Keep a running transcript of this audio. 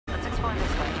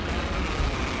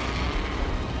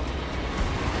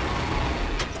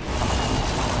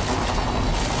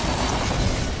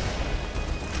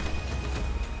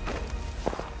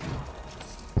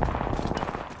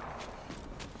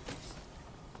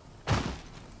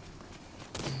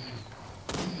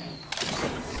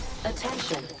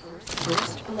Ignition.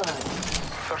 First blood.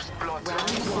 First blood. Round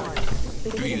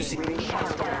one. Do you see? Beginning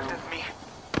countdown. That's me.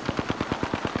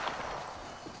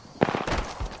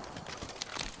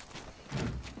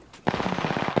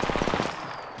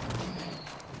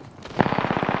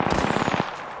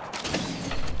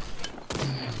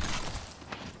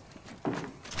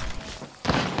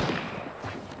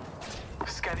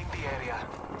 Scanning the area.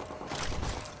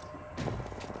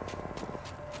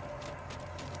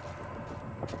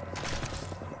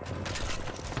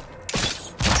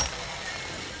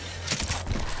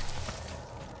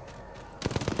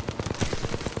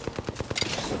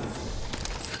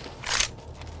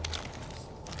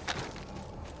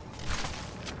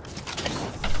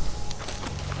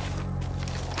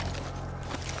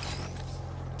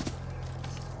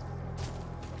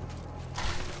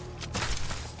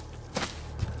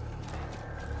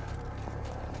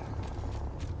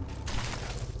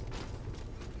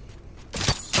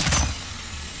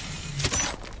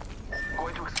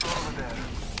 Going to explore over there.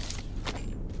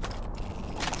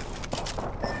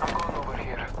 I'm going over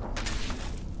here.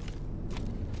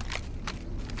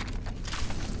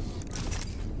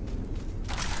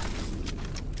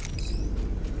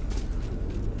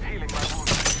 Healing my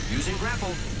wounds. Using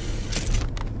grapple.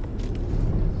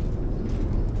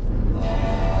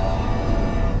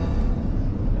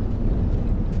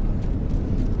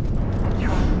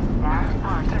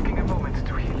 Taking a moment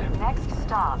to heal. Next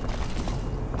stop,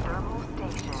 thermal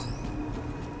station.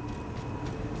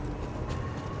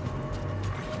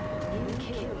 New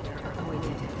kill leader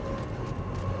appointed.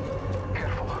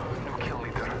 Careful, new kill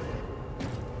leader.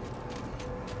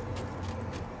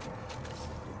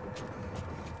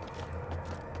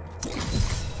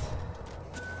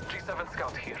 G7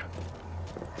 scout here.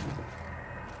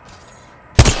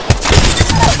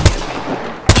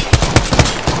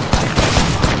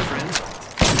 Friends.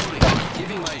 Reloading.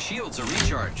 Giving my shields a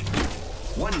recharge.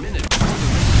 1 minute before the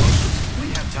ring closes. We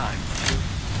have time.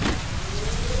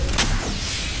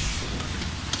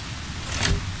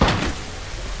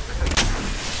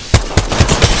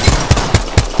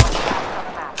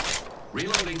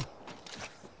 Reloading.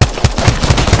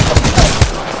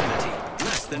 Proximity.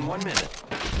 Less than 1 minute.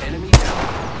 Enemy down.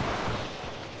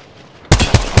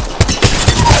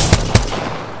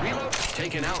 Reload.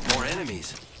 Taking out more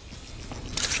enemies.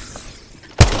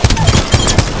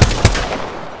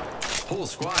 Whole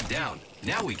squad down.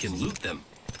 Now we can loot them.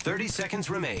 30 seconds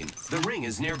remain. The ring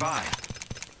is nearby.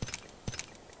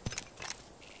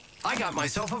 I got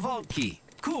myself a vault key.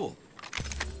 Cool.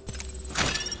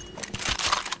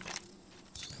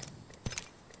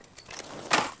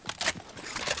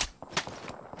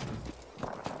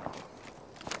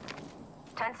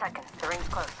 Seconds. The ring's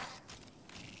close.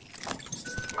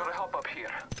 Gotta help up here.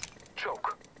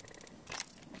 Choke.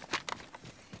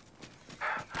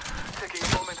 Taking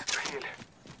a moment to heal.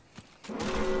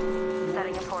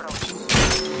 Setting a portal.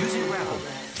 Using grapple.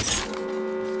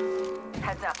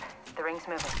 Heads up. The ring's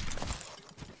moving.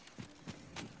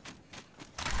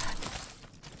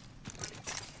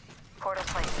 Portal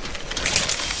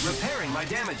placed. Repairing my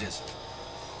damages.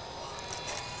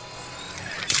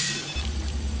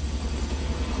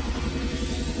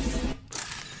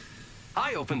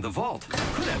 I opened the vault.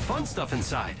 Could have fun stuff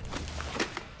inside.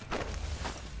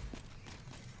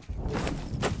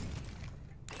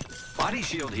 Body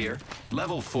shield here.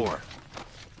 Level 4.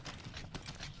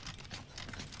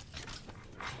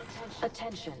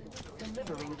 Attention.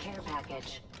 Delivering care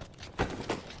package.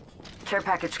 Care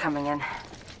package coming in.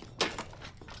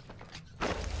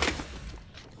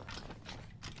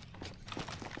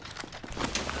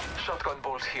 Shotgun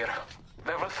bolts here.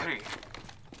 Level 3.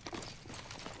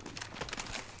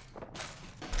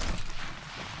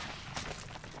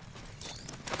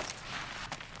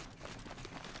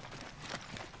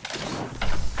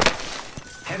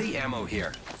 Heavy ammo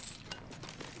here.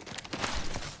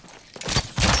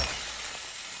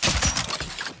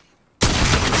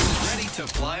 Ready to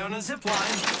fly on a zip line.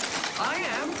 I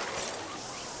am.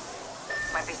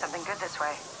 Might be something good this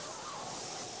way.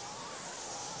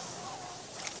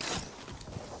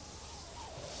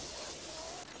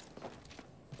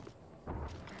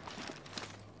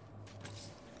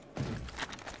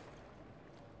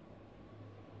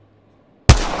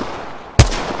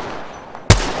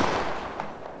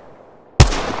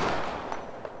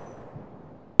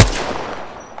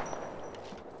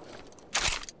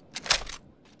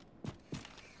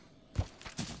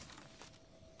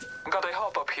 Got a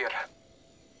hop up here.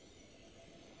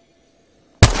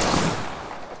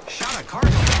 Shot a cargo.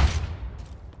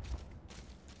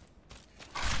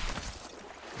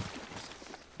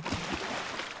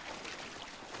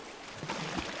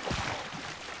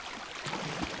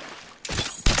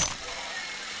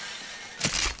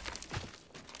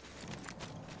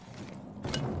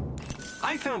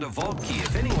 found a vault key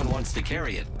if anyone wants to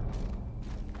carry it.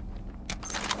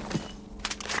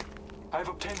 I've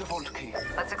obtained the vault key.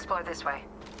 Let's explore this way.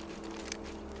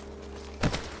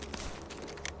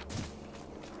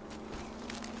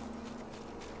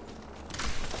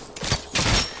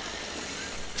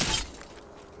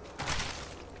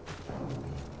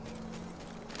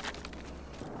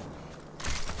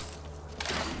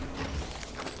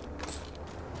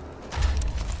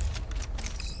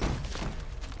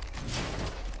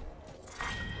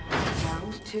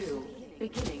 Round 2.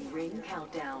 Beginning ring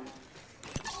countdown.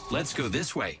 Let's go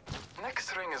this way.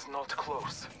 Next ring is not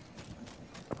close.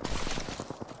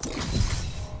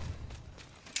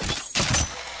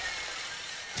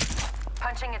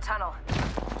 Punching a tunnel.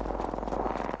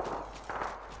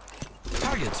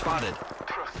 Target spotted.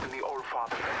 Trust in the All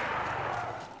Father.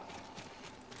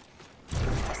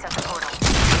 I set the portal.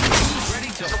 Who's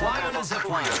ready to fly on a zip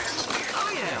line?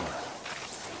 I am.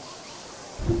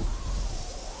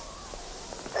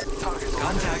 Target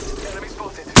Contact. enemy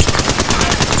spotted.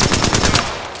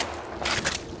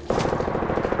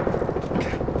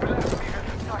 Left leave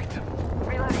it tight.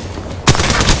 Reloading.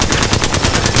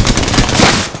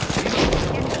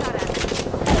 Getting shot at.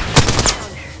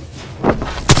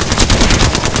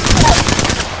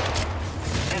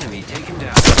 Enemy taken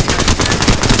down.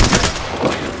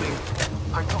 Reloading.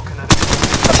 I'm talking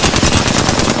enemy.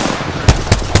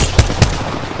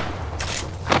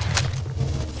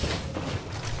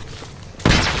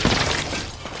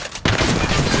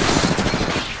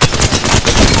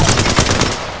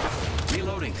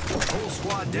 Reloading. Whole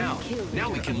squad down. Now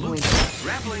we can loot.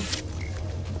 Grappling.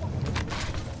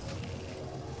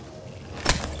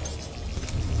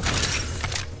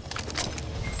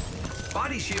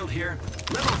 Body shield here.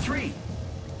 Level 3.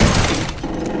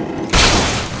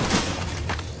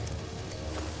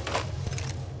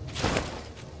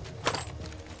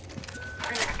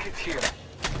 Phoenix kit here.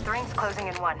 The ring's closing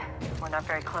in 1. We're not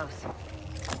very close.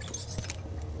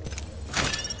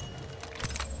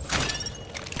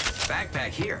 Backpack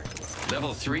here.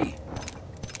 Level 3.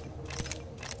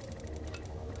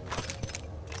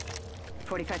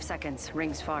 45 seconds.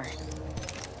 Ring's far.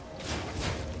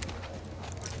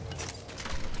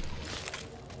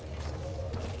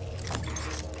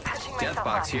 Patching Death myself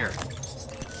box up. here.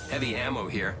 Heavy ammo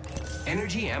here.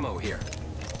 Energy ammo here.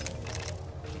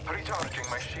 Recharging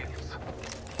my shields.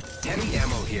 Heavy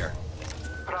ammo here.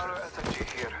 Prowler SMG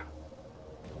here.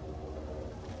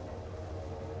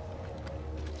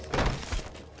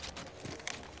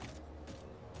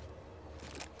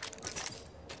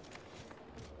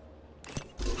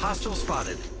 Hostile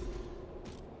spotted.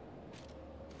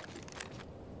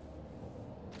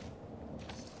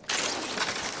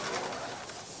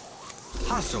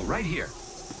 Hostile right here.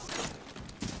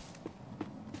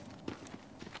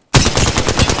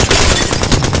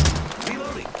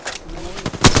 Reloading.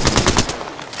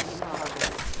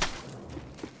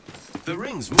 The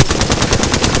ring's moving.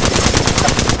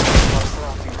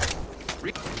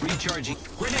 Recharging.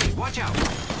 Grenade, watch out.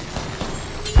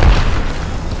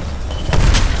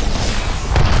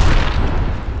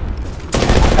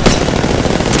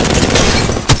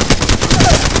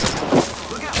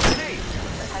 Look out, grenade.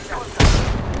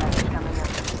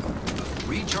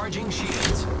 Recharging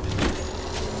shields.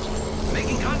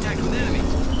 Making contact with enemy.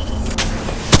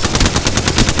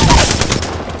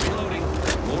 Reloading.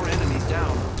 More enemies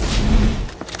down.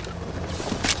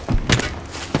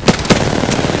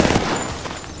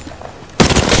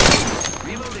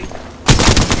 Reloading.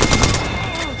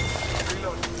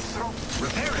 Reload. Throw.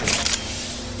 Repairing.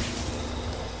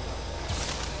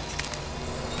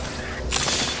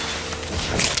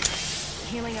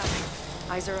 Healing up.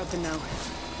 Eyes are open now.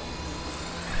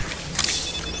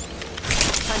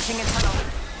 Punching a tunnel.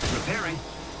 Repairing.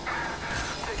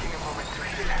 Taking a moment to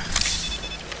heal.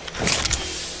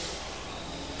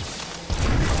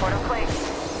 Portal placed.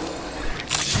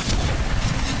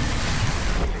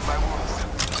 Healing my wounds.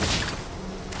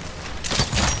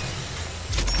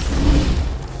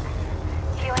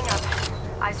 Healing up.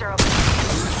 Eyes are open.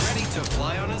 Ready to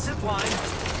fly on a zip line.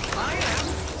 I am.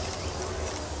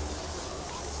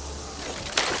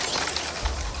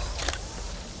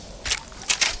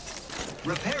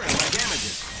 Repairing my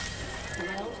damages.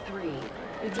 Round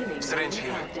 3. Beginning Syringe ring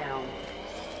here. countdown.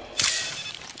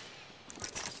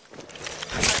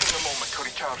 Taking a moment to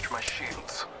recharge my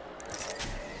shields.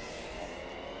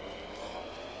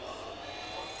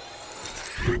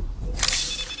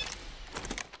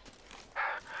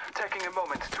 Taking a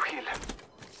moment to heal.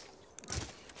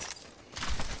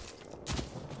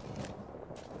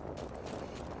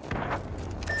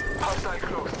 Hostile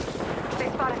close. They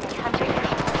spotted me. I'm taking it.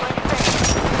 Going to face.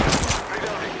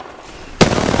 Reloading.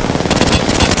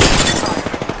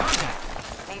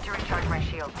 my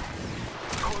shield.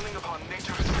 Calling upon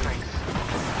nature's strength.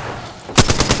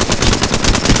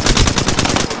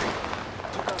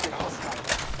 Took out a hostile.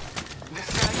 The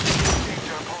sky is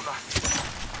danger upon us.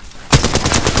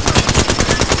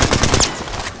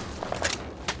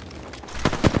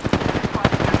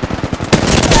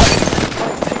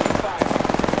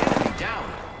 Enemy down.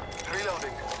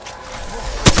 Reloading.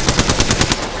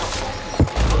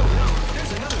 Oh no,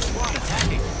 there's another squad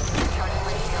attacking. Recharging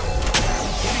my shield.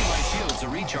 Giving my shields a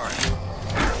recharge.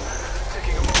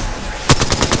 Taking a moment.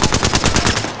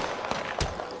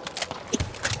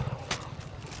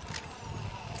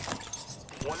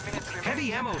 1 minute remaining. Heavy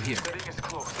ammo here. The ring is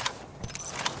close.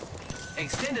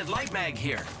 Extended light mag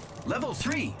here. Level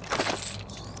 3.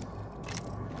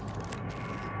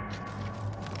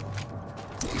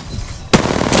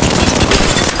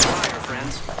 Fire,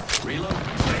 friends. Reload.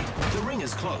 Wait, the ring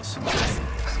is close.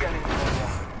 Scanning the area.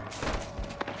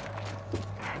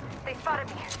 They spotted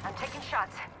me. I'm taking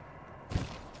shots.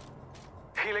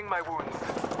 Healing my wounds.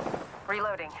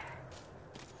 Reloading.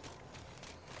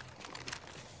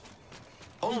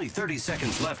 Only 30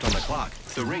 seconds left on the clock.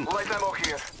 The ring. Light ammo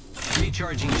here.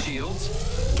 Recharging shields.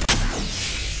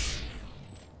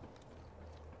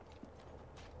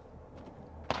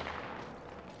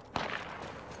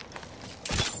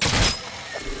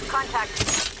 Contact.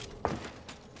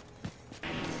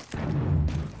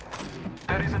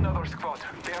 There is another squad.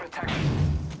 They are attacking.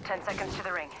 10 seconds to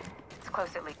the ring. It's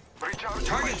close at least. Recharge.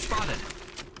 Target spotted.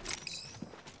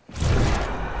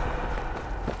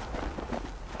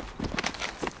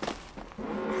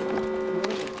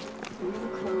 Ring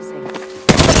closing.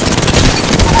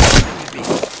 Ring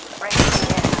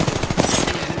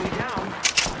Enemy down.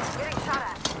 getting shot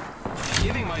at.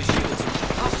 Giving my shields.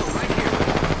 Hostile right here.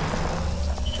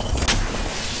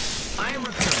 I am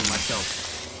repairing myself.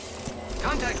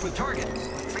 Contact with target.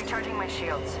 Recharging my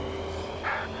shields.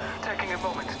 Taking a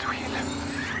moment to heal.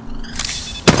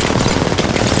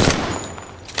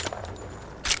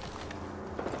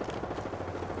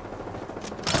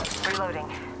 Reloading.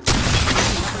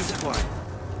 Zip line.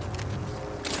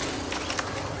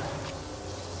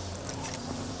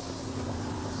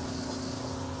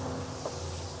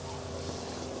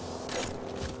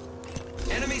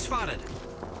 Enemy spotted.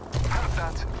 Have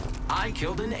that. I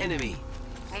killed an enemy.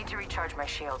 Need to recharge my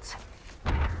shields.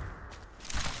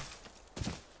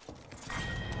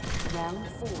 Round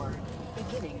 4.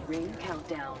 Beginning ring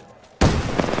countdown.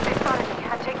 They spotted me.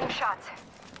 I'm taking shots.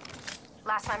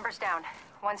 Last member's down.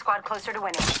 One squad closer to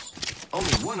winning.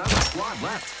 Only one other squad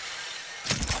left.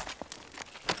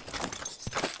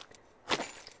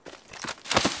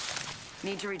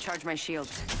 Need to recharge my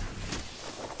shields.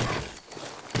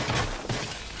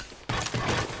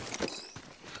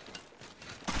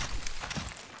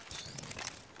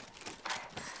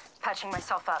 Patching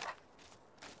myself up.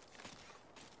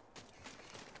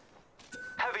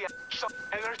 Heavy shot.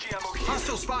 Energy ammo here.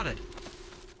 Hostile spotted.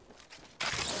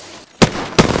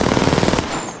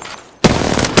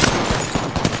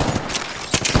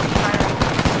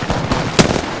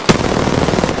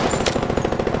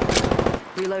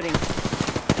 Reloading.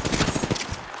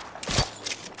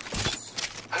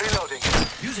 Reloading.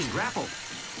 Using grapple.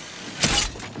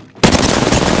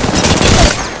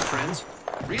 Friends.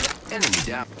 Enemy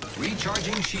down.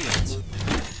 Recharging shields.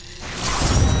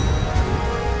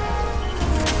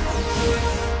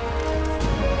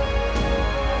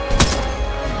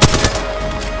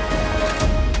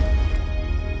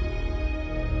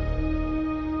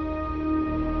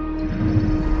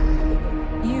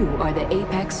 You are the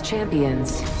Apex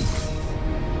Champions.